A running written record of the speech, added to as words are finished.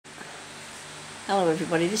Hello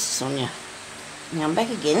everybody, this is Sonia. Now I'm back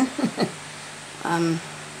again. I'm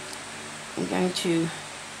going to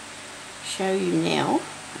show you now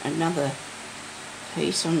another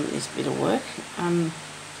piece on this bit of work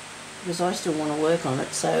because I still want to work on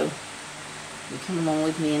it, so you come along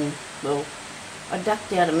with me. And well, I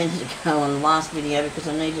ducked out a minute ago on the last video because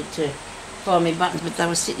I needed to find my buttons, but they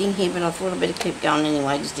were sitting here, but I thought I'd better keep going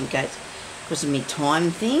anyway just in case, because of my time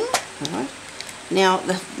thing. Alright. Now,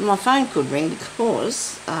 my phone could ring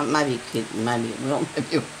because, maybe it will, maybe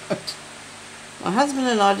it won't. My husband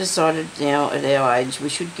and I decided now at our age we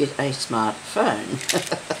should get a smartphone.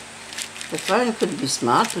 The phone could be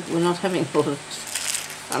smart, but we're not having a lot of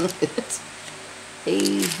fun with it.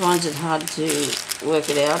 He finds it hard to work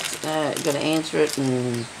it out, got to answer it,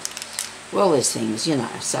 and, well, there's things, you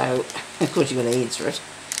know, so of course you've got to answer it.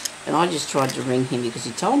 And I just tried to ring him because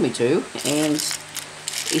he told me to, and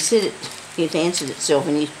he said it answered itself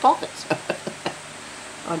in his pocket.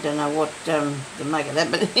 I don't know what to make of that,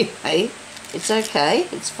 but anyway, it's okay,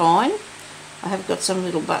 it's fine. I have got some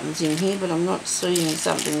little buttons in here, but I'm not seeing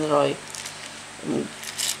something that I am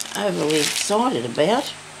overly excited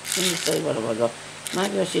about. Let me see, what have I got?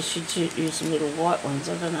 Maybe I should use some little white ones,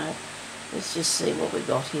 I don't know. Let's just see what we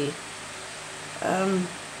got here. I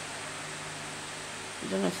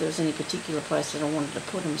don't know if there was any particular place that I wanted to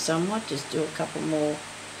put them, so I might just do a couple more.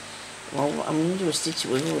 Well, I'm going to do a stitch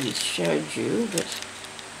that we've already showed you, but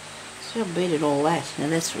see how beaded all that. Now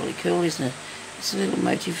that's really cool, isn't it? It's a little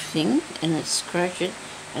motif thing, and it's crocheted,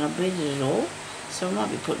 and I beaded it all. So I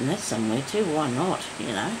might be putting that somewhere too, why not, you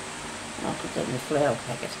know? I'll put that in the flower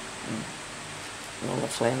packet. Where all the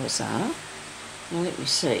flowers are. Now let me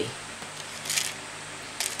see.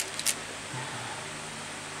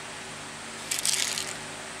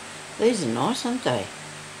 These are nice, aren't they?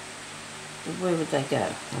 But where would they go?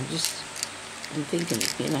 I'm thinking,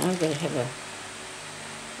 you know, I've got to have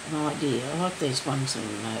an idea. I like these ones in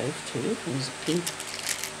mauve too. There's a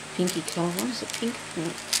pinky colour one. Is it pink? No,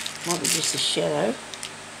 might be just a shadow.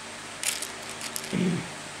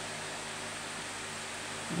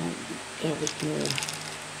 Go a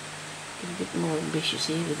bit more ambitious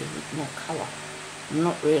here with a bit more colour. I'm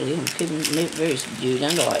not really. I'm keeping it very subdued,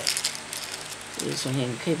 aren't I? This one here,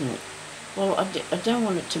 I'm keeping it. Well, I don't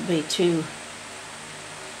want it to be too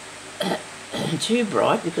too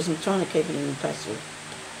bright because I'm trying to keep it in the pastel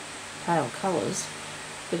pale colours.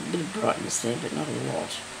 Got a bit of brightness there, but not a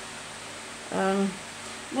lot.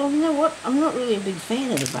 Well, you know what? I'm not really a big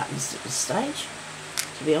fan of the buttons at this stage.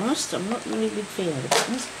 To be honest, I'm not really a big fan of the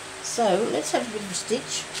buttons. So let's have a bit of a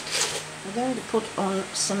stitch. I'm going to put on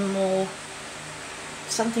some more,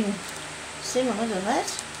 something similar to that.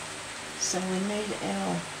 So we need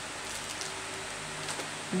our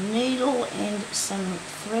needle and some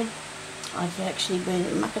thread. I've actually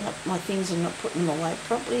been mucking up my things and not putting them away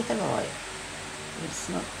properly, have I? It's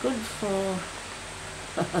not good for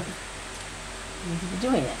you to be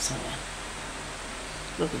doing that, Sonia.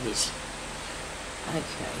 Look at this.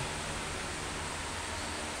 Okay.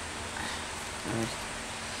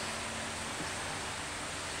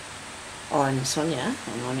 I'm Sonia,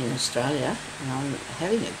 and I'm in Australia, and I'm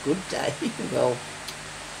having a good day. Well,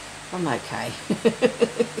 I'm okay.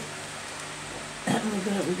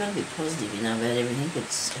 We've got to be positive, you know, about everything. It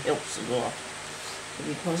helps a lot to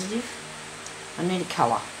be positive. I need a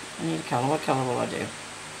colour. What colour will I do?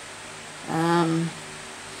 I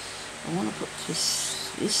want to put this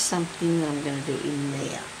something that I'm going to do in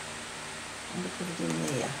there. I'm going to put it in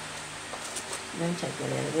there. Don't take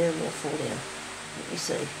that out of there, it will fall down. Let me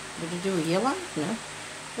see. Would you do a yellow? No.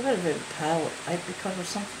 How about a very pale apricot or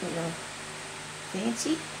something that I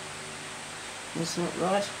fancy? That's not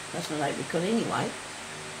right. That's not apricot anyway.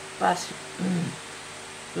 But,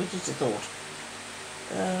 just a thought.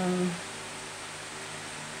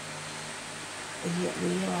 The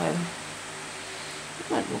yellow. It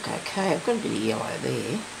might look okay. I've got a bit of yellow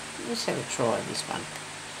there. Let's have a try of this one.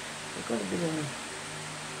 I've got a bit of...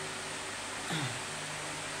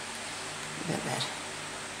 about that.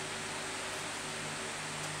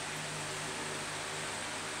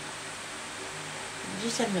 I'm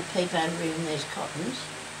just having a peep over in these cottons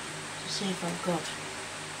to see if I've got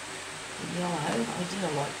the yellow. I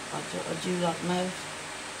do like mauve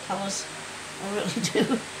colours. I really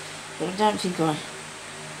do. But I don't think I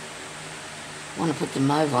want to put the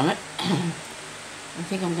mauve on it. I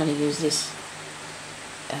think I'm going to use this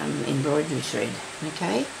embroidery thread,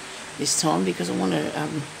 okay, this time, because I want to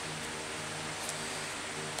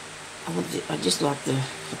I just like the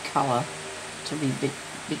colour to be a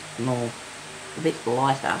bit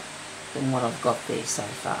lighter than what I've got there so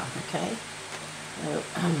far, okay?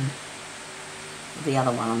 The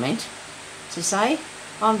other one I meant. to say.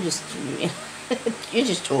 I'm just, you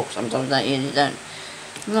just talk sometimes, don't you? You don't.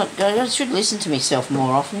 I should listen to myself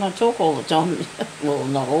more often. I talk all the time. Well,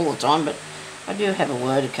 not all the time, but I do have a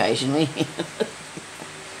word occasionally.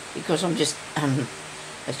 Because I'm just,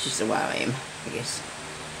 that's just the way I am, I guess.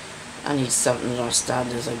 Only something that I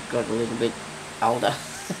started as I got a little bit older.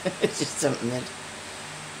 It's just something that,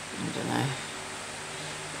 I don't know.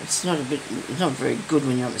 It's not very good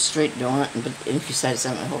when you're on the street doing it, but if you say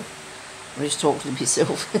something, oh, I just talk to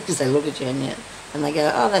myself because they look at you and they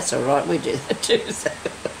go, oh, that's all right, we do that too. So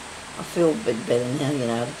I feel a bit better now, you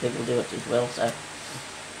know, other people do it as well, so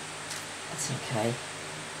that's okay.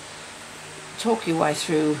 Talk your way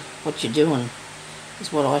through what you're doing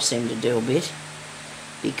is what I seem to do a bit,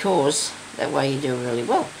 because that way you do really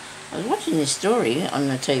well. I was watching this story on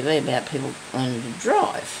the TV about people learning to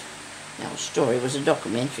drive. Now, the story was a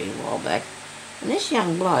documentary a while back, and this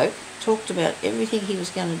young bloke talked about everything he was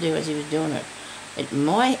going to do as he was doing it. It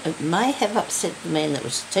may have upset the man that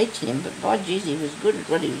was teaching him, but by geez, he was good at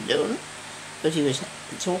what he was doing, but he was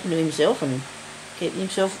talking to himself and keeping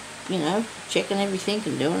himself, you know, checking everything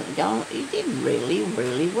and doing it and going. He did really,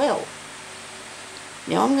 really well.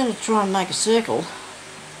 Now, I'm going to try and make a circle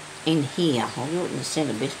in here. I'll do it in the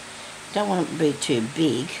centre bit. Don't want it to be too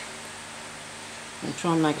big. And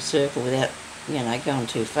try and make a circle without, you know, going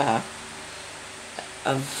too far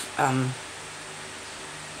of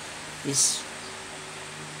this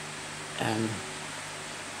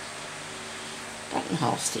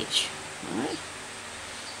buttonhole stitch. Right?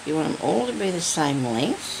 You want them all to be the same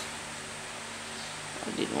length.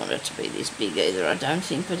 I didn't want it to be this big either, I don't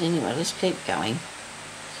think, but anyway, let's keep going.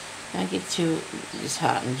 Don't get too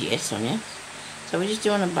disheartened yet, Sonya. So we're just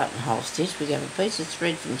doing a buttonhole stitch. We have a piece of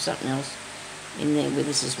thread from something else in there with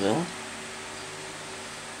us as well.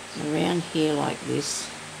 Around here like this.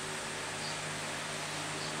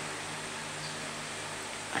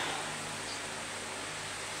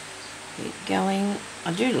 Keep going.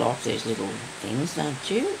 I do like these little things, don't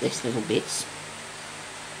you? These little bits.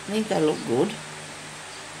 I think they look good.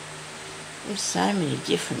 There's so many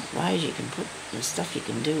different ways you can put the stuff you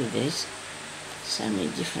can do with these. So many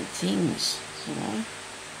different things, you know.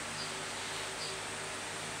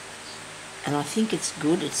 And I think it's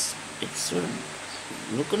good. It's sort of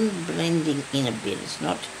looking, blending in a bit. It's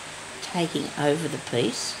not taking over the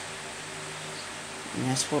piece. And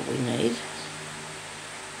that's what we need.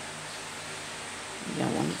 You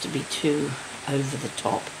don't want it to be too over the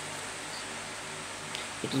top.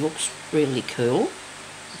 It looks really cool.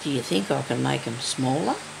 Do you think I can make them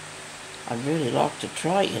smaller? I'd really like to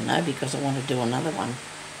try, you know, because I want to do another one.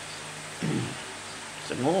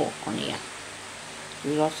 Some more on here.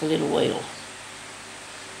 Do like the little wheel.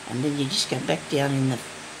 And then you just go back down in the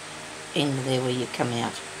end of there where you come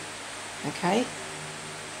out. Okay?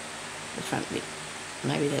 The front bit.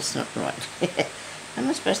 Maybe that's not right. Am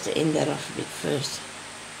I supposed to end that off a bit first?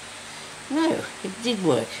 No, it did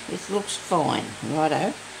work. It looks fine.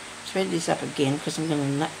 Righto. Thread this up again because I'm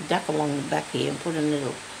going to duck along the back here and put a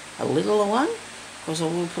littler one, because I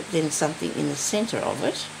will put then something in the centre of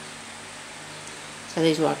it. So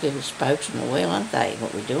these are like little spokes on the wheel, aren't they,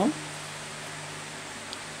 what we're doing?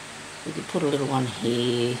 We could put a little one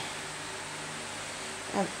here,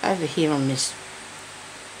 over here on this.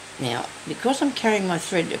 Now, because I'm carrying my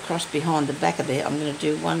thread across behind the back of there, I'm going to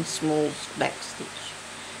do one small back stitch,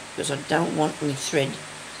 because I don't want my thread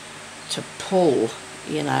to pull,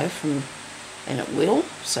 you know, from, and it will,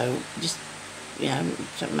 so just, you know,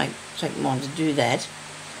 take mind to do that,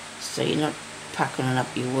 so you're not puckering up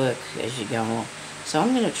your work as you go along. So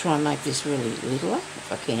I'm going to try and make this really littler,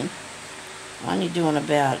 if I can. I'm only doing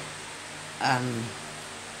about, I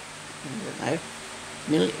don't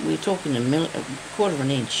know, we're talking a quarter of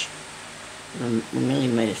an inch, a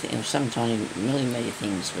millimetre thing, or some tiny millimetre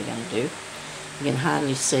things we're going to do. You can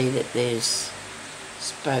hardly see that there's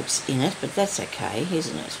spokes in it, but that's okay,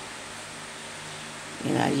 isn't it?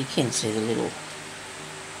 You know, you can see the little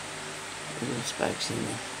spokes in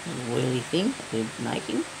the little wheelie thing that we're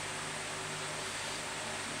making.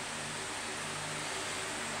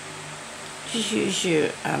 Just use your,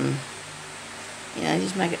 you know,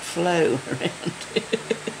 just make it flow around.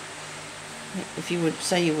 If you would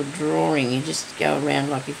say you were drawing, you just go around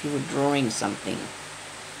like if you were drawing something.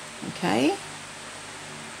 Okay?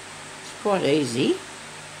 It's quite easy.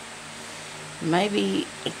 Maybe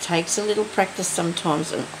it takes a little practice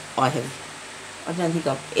sometimes, and I don't think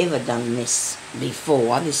I've ever done this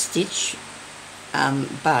before, this stitch,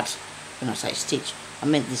 but when I say stitch, I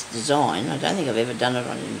meant this design. I don't think I've ever done it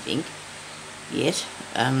on anything yet,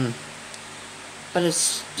 but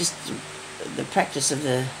it's just the practice of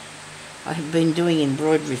I have been doing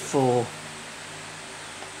embroidery for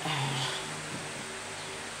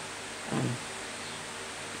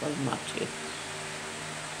what am I up to?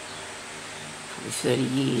 Probably 30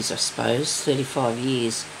 years, I suppose, 35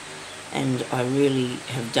 years. And I really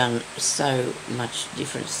have done so much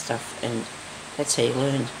different stuff, and that's how you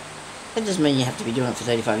learn. That doesn't mean you have to be doing it for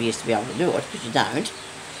 35 years to be able to do it, because you don't.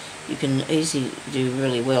 You can easily do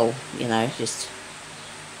really well, you know, just...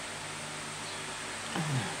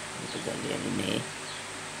 put that down in there.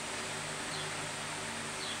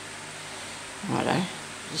 Righto,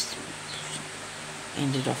 just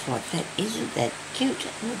end it off like that. Isn't that cute?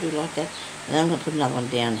 I'll do like that. And then I'm going to put another one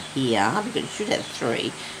down here, because it should have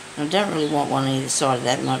 3. And I don't really want one on either side of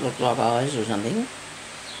that. It might look like eyes or something.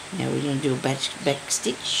 Now we're going to do a back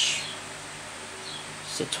stitch.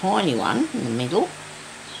 It's a tiny one in the middle,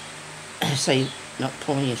 so you're not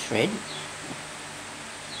pulling your thread.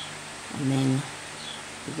 And then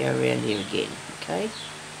you go around here again, okay?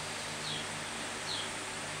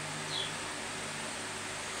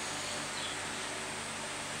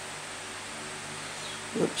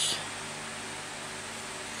 Whoops.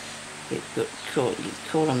 Get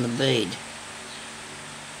caught on the bead.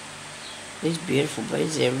 These beautiful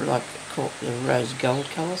beads, they're like the rose gold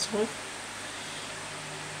colour sort of.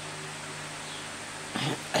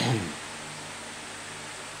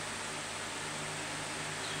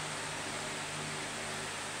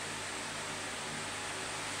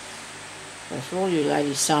 So for all you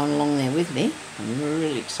ladies sewing along there with me, I'm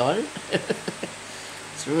really excited.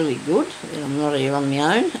 It's really good that I'm not here on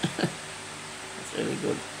my own. It's really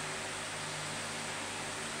good.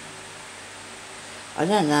 I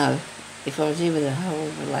don't know if I was here with the whole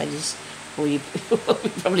of the ladies, or you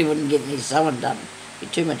probably wouldn't get any sewing done. Be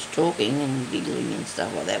too much talking and giggling and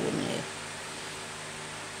stuff like that, wouldn't you?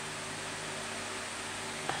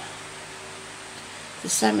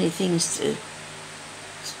 There's so many things to,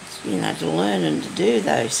 you know, to learn and to do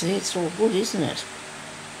though. See, it's all good, isn't it?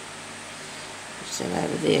 So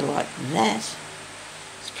over there like that.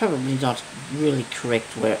 It's probably not really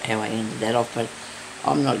correct how I ended that off, but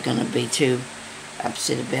I'm not going to be too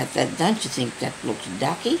upset about that. Don't you think that looks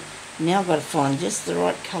ducky? Now I've got to find just the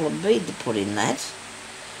right colour bead to put in that.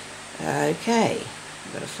 Okay,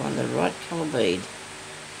 I've got to find the right colour bead.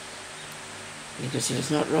 Because if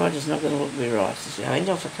it's not right, it's not going to look very right. So I end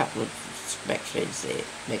off a couple of back threads there,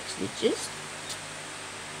 back stitches.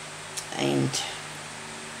 And,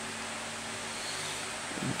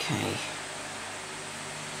 okay.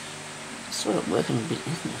 Sort of working a bit,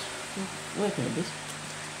 isn't it? Working a bit.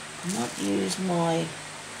 I might use my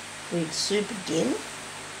bead soup again,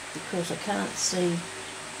 because I can't see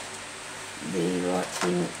the right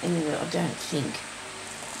thing anywhere, I don't think.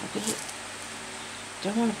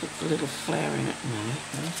 Don't want to put the little flower in it, no.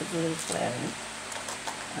 I don't put the little flower in it.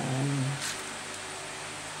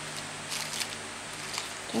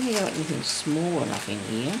 Don't think I've got anything small enough in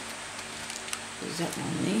here. There's that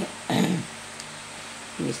one there. I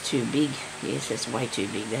think it's too big. Yes, that's way too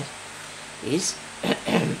big, that is.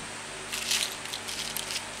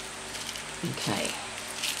 Okay.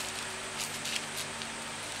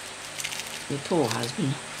 My poor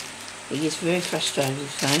husband, he gets very frustrated with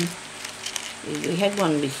phone. We had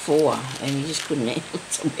one before and he just couldn't handle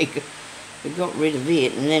it, so we got rid of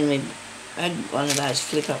it, and then we had one of those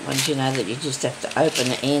flip-up ones, you know, that you just have to open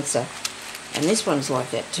the answer. And this one's like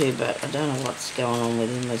that too, but I don't know what's going on with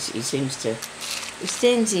him. He seems to... He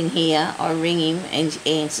stands in here, I ring him and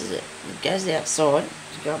he answers it. He goes outside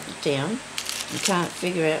to go up to town and can't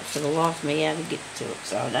figure out for the life of me how to get to it,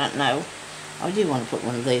 so I don't know. I do want to put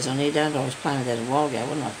one of these on here, don't I? I was playing with that a while ago,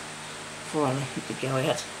 wasn't I? Before I let it go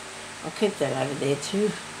out. I'll keep that over there too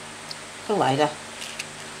for later.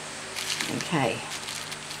 Okay.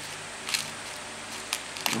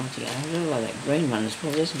 Righty, I really like that green one. It's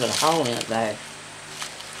probably hasn't got a hole in it though.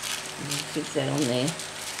 Keep that on there.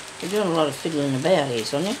 You're doing a lot of fiddling about here,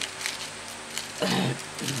 Sonia.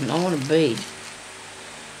 I want a bead. You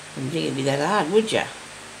wouldn't think it'd be that hard, would you?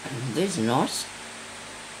 These are nice.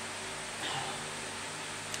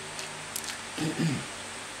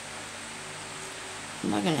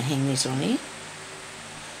 Am I going to hang this on here?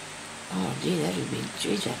 Oh dear, that would be...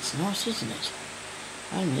 Gee, that's nice, isn't it?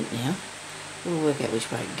 Wait a minute now. We'll work out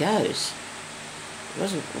which way it goes.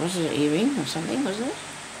 Was it an earring or something, wasn't it?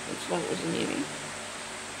 Looks like it was an earring.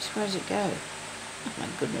 Which way does it go? Oh my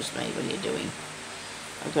goodness me, what are you doing?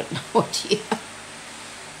 I've got no idea.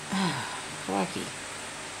 Oh, crikey.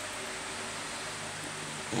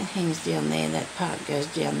 That hangs down there, that part goes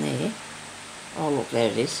down there. Oh look, there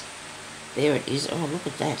it is. There it is. Oh, look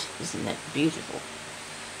at that. Isn't that beautiful?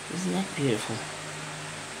 Isn't that beautiful?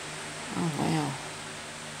 Oh, wow.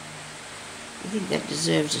 You think that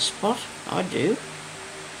deserves a spot? I do.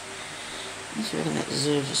 I reckon that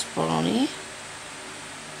deserves a spot on here.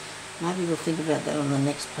 Maybe we'll think about that on the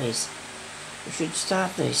next piece. We should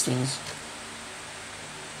start these things,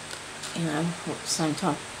 you know, at the same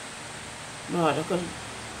time. Right, I've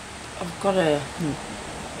got a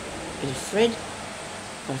bit of thread.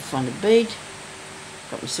 Got to find a bead.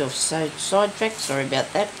 Got myself sidetracked. Sorry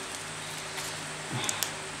about that.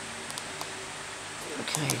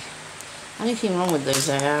 Okay. Only thing wrong with these,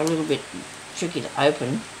 they are a little bit tricky to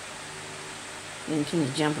open. You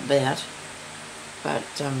can jump about, but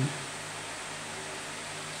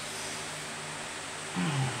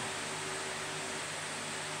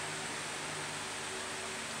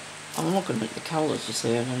I'm looking at the colours, you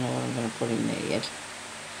see. I don't know what I'm going to put in there yet.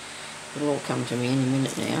 It'll all come to me any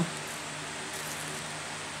minute now.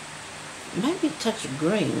 Maybe a touch of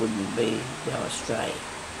green wouldn't go astray.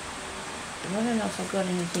 But I don't know if I've got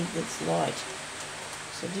anything that's light.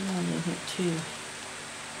 So I didn't want anything too...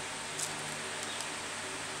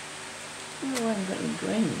 Oh, I haven't got any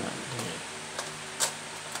green right there.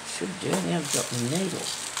 Should do. Now I've got my needle.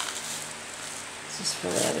 This just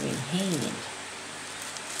fell out of my hand.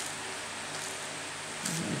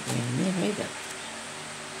 There's no green in there either.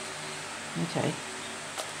 Okay.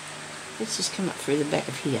 Let's just come up through the back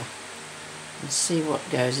of here and see what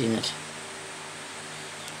goes in it.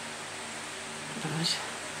 Right.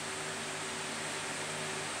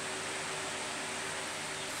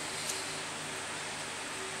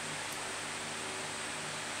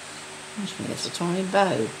 I think that's a tiny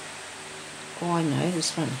bow. Oh, I know,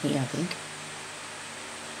 this one here, I think.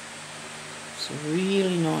 It's a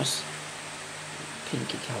really nice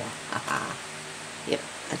pinky colour. Aha. Yep,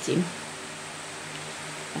 that's him.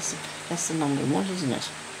 That's the one we want, isn't it?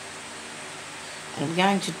 And I'm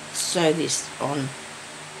going to sew this on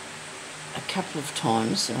a couple of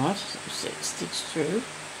times, right? Stitch through,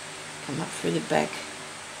 come up through the back,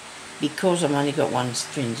 because I've only got one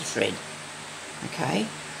strand of thread. Okay,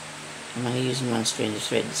 I'm only using one strand of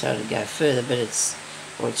thread, so it'll go further, but it's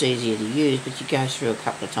easier to use. But you go through a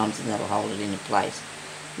couple of times, and that'll hold it into place.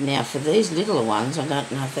 Now for these littler ones, I don't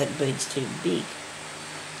know if that bead's too big.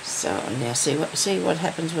 So now see what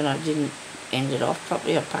happens when I didn't end it off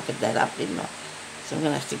properly. I puckered that up, didn't I? So I'm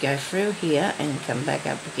going to have to go through here and come back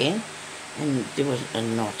up again and do a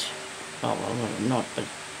knot. Oh, well, not a knot, but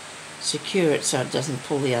secure it so it doesn't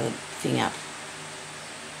pull the other thing up.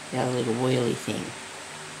 The other little wheelie thing.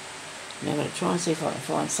 Now I'm going to try and see if I can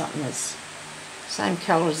find something that's same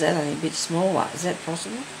colour as that, only a bit smaller. Is that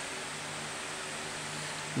possible?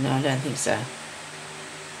 No, I don't think so.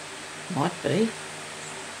 Might be.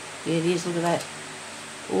 Yeah, it is. Look at that.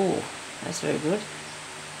 Oh, that's very good.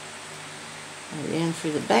 Go down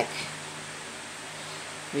through the back.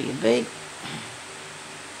 Through your bead.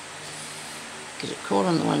 Get it caught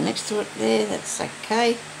on the one next to it there. That's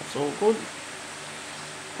okay. That's all good.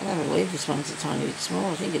 I don't believe this one's a tiny bit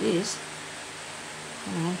small. I think it is.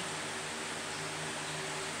 Hang on.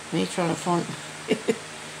 Me trying to find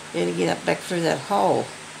how to get up back through that hole.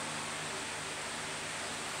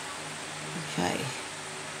 Okay.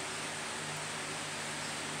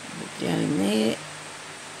 Look down in there.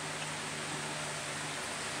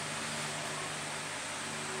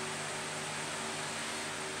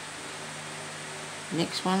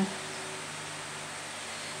 Next one.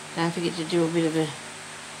 Don't forget to do a bit of a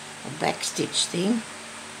back stitch thing.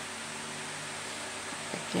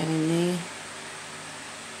 Back down in there.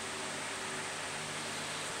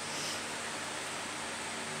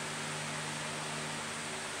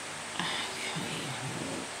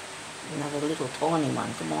 Another little tiny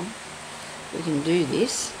one, come on. We can do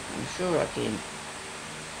this, I'm sure I can.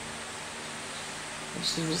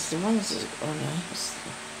 This is the ones that, oh no, it's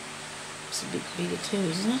a bit bigger too,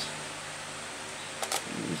 isn't it?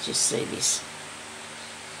 Let me just see this.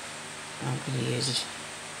 I'm going to use it.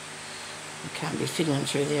 I can't be fiddling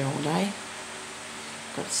through there all day.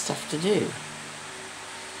 Got stuff to do.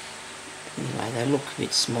 Anyway, they look a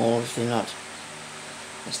bit small if they're not.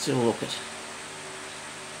 They still look it.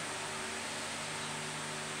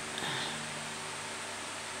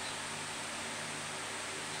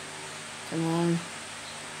 Come on.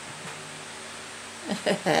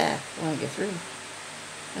 Won't get through.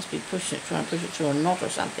 Must be pushing it, trying to push it through a knot or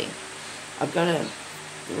something. I've got to...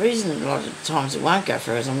 The reason a lot of times it won't go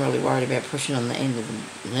through is I'm really worried about pushing on the end of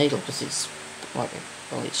the needle because it's like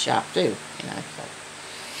well, it's sharp too, you know. So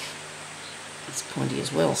it's pointy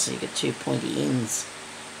as well, so you get two pointy ends.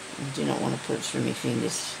 I do not want to put it through my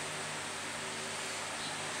fingers.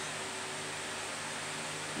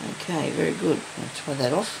 Okay, very good. I'll try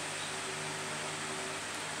that off.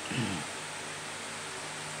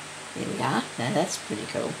 There we are. Now that's pretty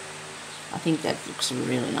cool. I think that looks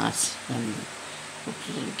really nice. Look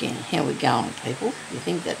at it again. How we going, people? You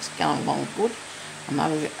think that's going along good? I'm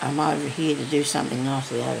over here to do something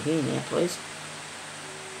nicely over here now, please.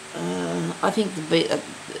 I think the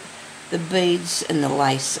beads and the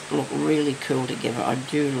lace look really cool together. I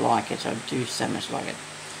do like it. I do so much like it.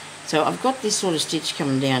 So I've got this sort of stitch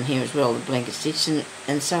coming down here as well, the blanket stitch,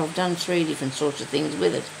 and so I've done 3 different sorts of things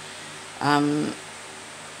with it. And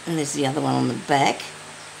there's the other one on the back.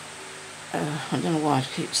 I don't know why I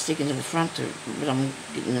keep sticking to the front, but I'm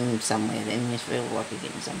getting them somewhere then. You feel like you're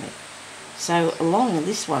getting somewhere. So along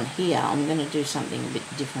this one here, I'm going to do something a bit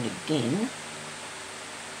different again.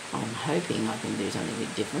 I'm hoping I can do something a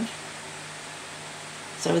bit different.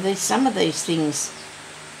 So some of these things,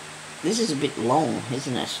 this is a bit long,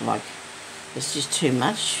 isn't it? Like, it's just too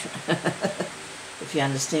much, if you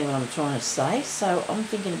understand what I'm trying to say. So I'm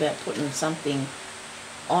thinking about putting something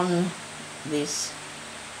on this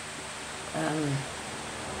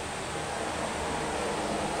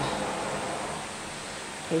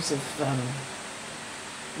piece of,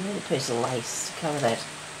 you need a piece of lace to cover that.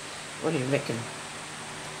 What do you reckon?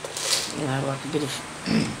 You know, like a bit of,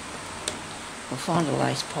 we'll find a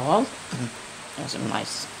lace pile. There's some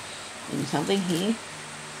lace in something here.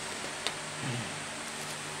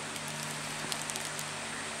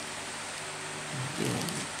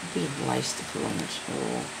 A bit of lace to put on it.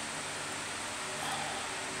 Or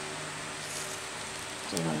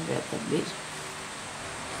don't know about that bit.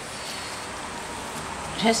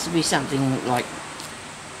 It has to be something like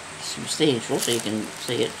substantial so you can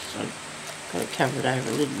see it. So got to cover it over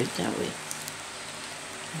a little bit, don't we?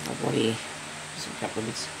 Like what here? Just a couple of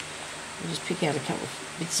bits. We'll just pick out a couple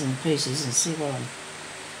of bits and pieces and see what I'm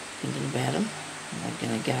thinking about them. How they're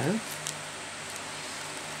going to go.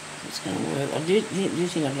 It's going to work. I do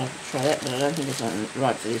think I'd like to try that, but I don't think it's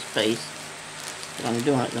right for this piece that I'm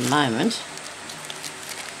doing at the moment.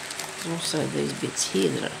 There's also these bits here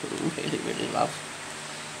that I really, really love.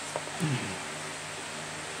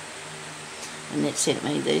 Annette sent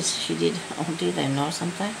me these. She did. Oh dear, they're nice,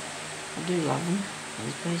 aren't they? I do love them,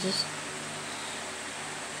 these pieces.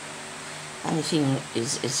 Only thing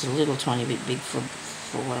is, it's a little tiny bit big for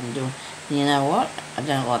what I'm doing. And you know what? I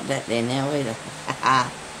don't like that there now either.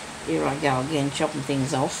 Here I go again, chopping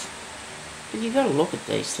things off. But you've got to look at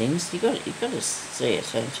these things. You've got to see it,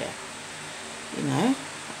 haven't you? You know,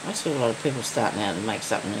 I saw a lot of people starting out to make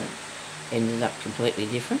something that ended up completely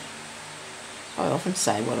different. I often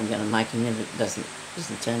say what I'm going to make and never doesn't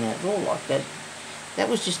turn out at all like that. That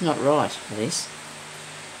was just not right for this.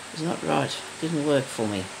 It was not right. It didn't work for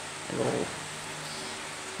me at all.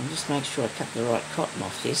 And just make sure I cut the right cotton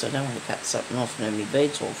off this. I don't want to cut something off and have my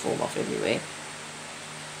beads all fall off everywhere.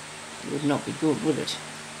 It would not be good, would it?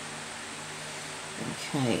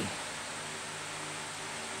 Okay.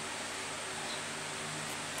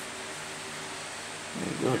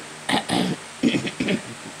 Very good.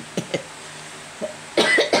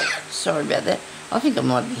 Sorry about that. I think I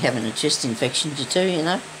might be having a chest infection too, you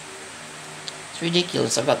know. It's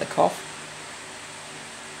ridiculous. I've got the cough.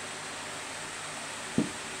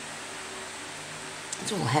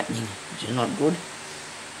 It's all happening, which is not good.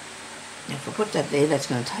 Now if I put that there, that's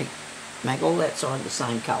going to make all that side the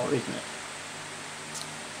same colour, isn't it?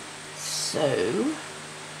 So, I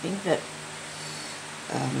think that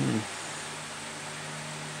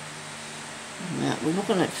now we're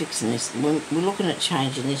looking at fixing this. We're looking at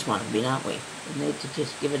changing this one a bit, aren't we? We need to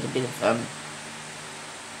just give it a bit of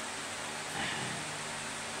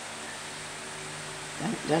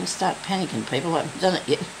don't start panicking, people. I haven't done it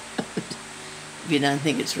yet. If you don't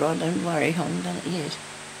think it's right, don't worry. I haven't done it yet.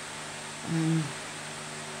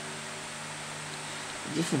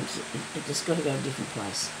 It just got to go a different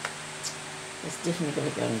place. It's definitely got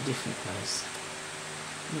to go in a different place.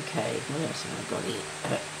 Okay, what else have I got here?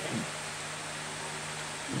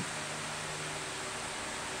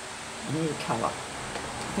 I need a colour. I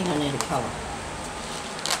think I need a colour.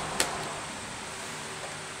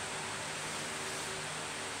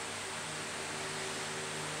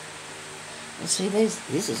 Well, see, this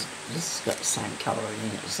has got the same colour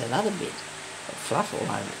in it as that other bit. Got fluff all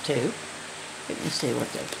over it too. Let me see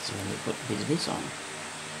what that's when you put a bit of this on.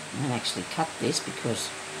 I'm going to actually cut this because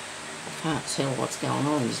I can't tell what's going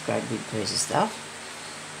on in this great big piece of stuff,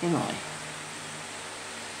 can I?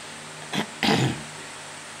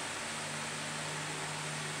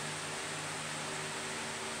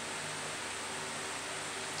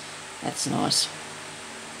 That's nice.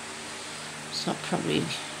 It's not probably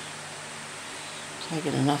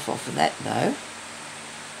taken enough off of that though.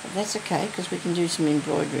 But that's okay because we can do some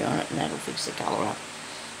embroidery on it and that'll fix the colour up.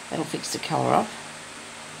 That'll fix the colour up.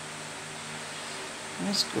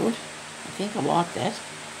 That's good. I think I like that.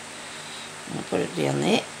 I'll put it down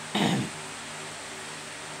there.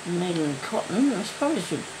 Needle and cotton. I probably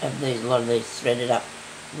should have a lot of these threaded up,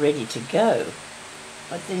 ready to go.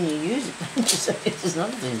 But then you use it, don't you? So there's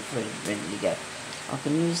another thing threaded, ready to go. I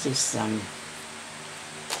can use this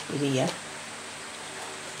bit here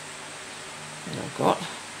that I've got.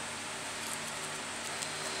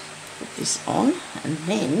 Put this on, and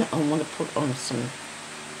then I want to put on some.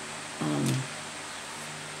 I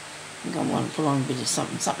think I want to put on a bit of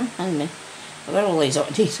something. Hang on a minute. I've got all these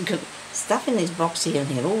ideas. I've got stuff in this box here, and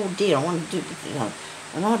thinking, oh dear, I want to do, you know,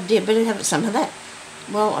 and oh dear, better have some of that.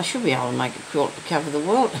 Well, I should be able to make a quilt to cover the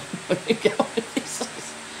world.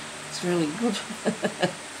 It's really good.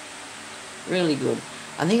 Really good.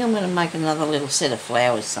 I think I'm going to make another little set of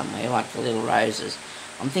flowers somewhere, like the little roses.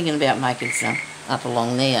 I'm thinking about making some up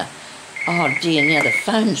along there. Oh dear, now the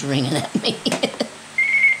phone's ringing at me.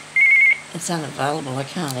 It's unavailable, I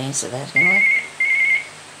can't answer that, can I?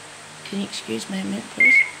 Can you excuse me a minute,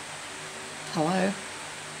 please? Hello?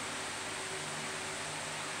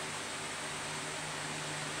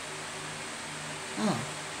 Oh,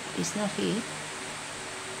 he's not here.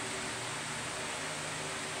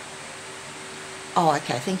 Oh,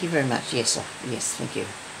 okay, thank you very much. Yes, sir. Yes, thank you.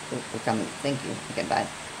 We're coming. Thank you. Okay, bye.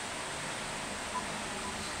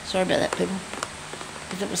 Sorry about that, people.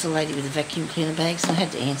 But that was the lady with the vacuum cleaner bags, and I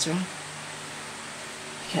had to answer her.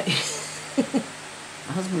 Okay.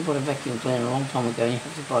 My husband bought a vacuum cleaner a long time ago, and you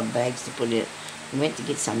have to buy bags to put in it. We went to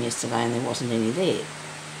get some yesterday, and there wasn't any there.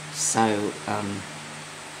 So,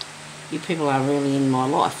 you people are really in my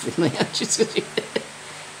life with me, aren't you?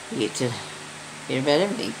 You get to hear about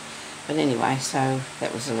everything. But anyway, so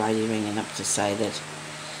that was the lady ringing up to say that,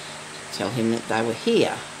 tell him that they were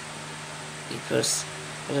here. Because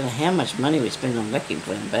I don't know how much money we spend on vacuum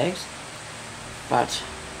cleaner bags, but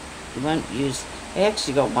he won't use. He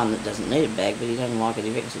actually got one that doesn't need a bag, but he doesn't like it.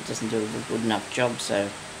 He reckons it doesn't do a good enough job, so.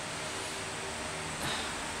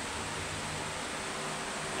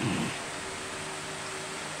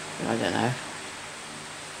 I don't know.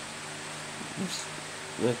 It's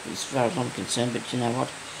work as far as I'm concerned, but you know what?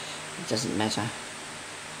 It doesn't matter.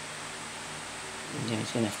 You know,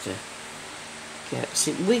 he's going to have to go.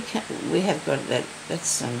 See, we have got that. That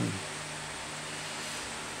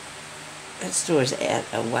store is out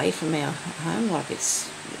away from our home. Like it's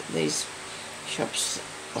these shops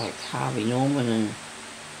like Harvey Norman and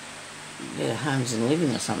Better Homes and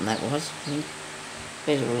Living or something. That was, I think.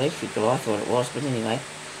 Better Electrical, I thought it was, but anyway,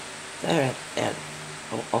 they're out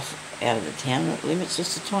of the town limits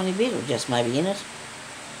just a tiny bit, or just maybe in it.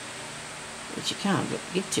 But you can't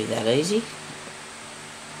get to that easy.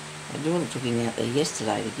 My daughter took him out there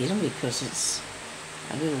yesterday to get him because it's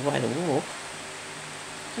a little way to walk.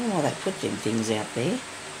 I don't know why they put them things out there.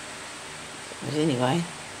 But anyway,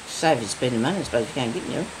 save you spending money, I suppose you can't get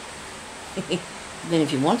near it. Then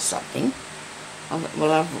if you want something,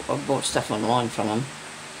 I've bought stuff online from them.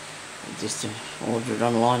 Just to order it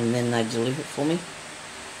online and then they deliver it for me.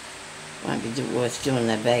 Won't be worth doing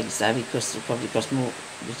their bags though, because it'll probably cost more,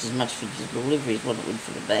 just as much for the delivery as what it would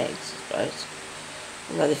for the bags, I suppose.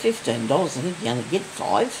 Although they're $15, I think you only get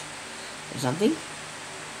 5 or something.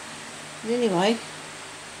 But anyway,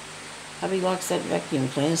 hubby likes that vacuum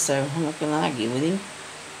cleaner, so I'm not going to argue with him.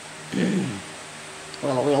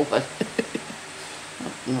 Well, I will, but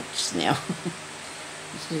not just now.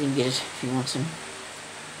 Just let him get it if he wants him.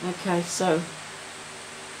 Okay, so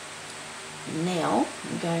now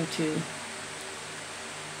I'm going to.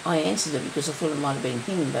 I answered it because I thought it might have been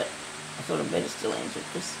him, but I thought I'd better still answer it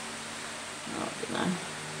because I don't know.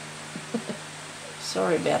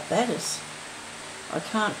 Sorry about that. I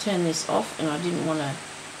can't turn this off, and I didn't want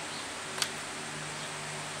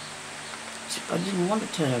to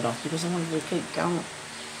turn it off because I wanted to keep going.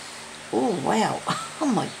 Oh wow! Oh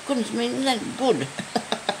my goodness, man, isn't that good?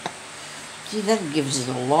 Gee, that gives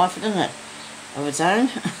it a life, doesn't it? Of its own.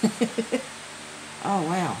 Oh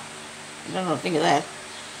wow! I don't know what to think of that.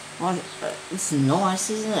 Well, it's nice,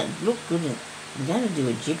 isn't it? Look good. I'm going to do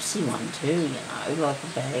a gypsy one too, you know, like a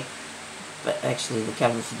bag. But actually, the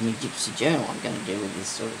cover for the new gypsy journal I'm going to do with this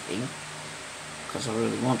sort of thing because I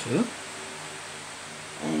really want to.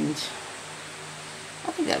 And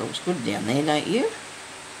I think that looks good down there, don't you?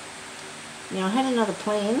 Now I had another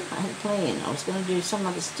plan. I was going to do some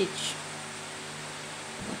other stitch.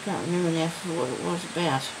 I can't remember now what it was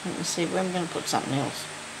about. Let me see, where I'm going to put something else.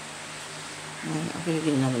 I've got to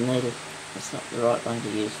get another needle. That's not the right one to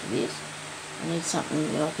use for this. I need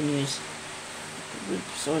something that I can use a good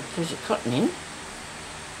sort of piece of cotton in.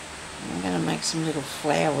 I'm going to make some little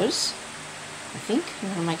flowers. I think I'm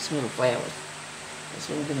going to make some little flowers. That's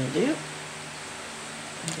what I'm going to do.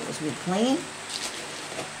 That was me clean.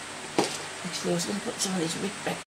 Actually, I was going to put some of these back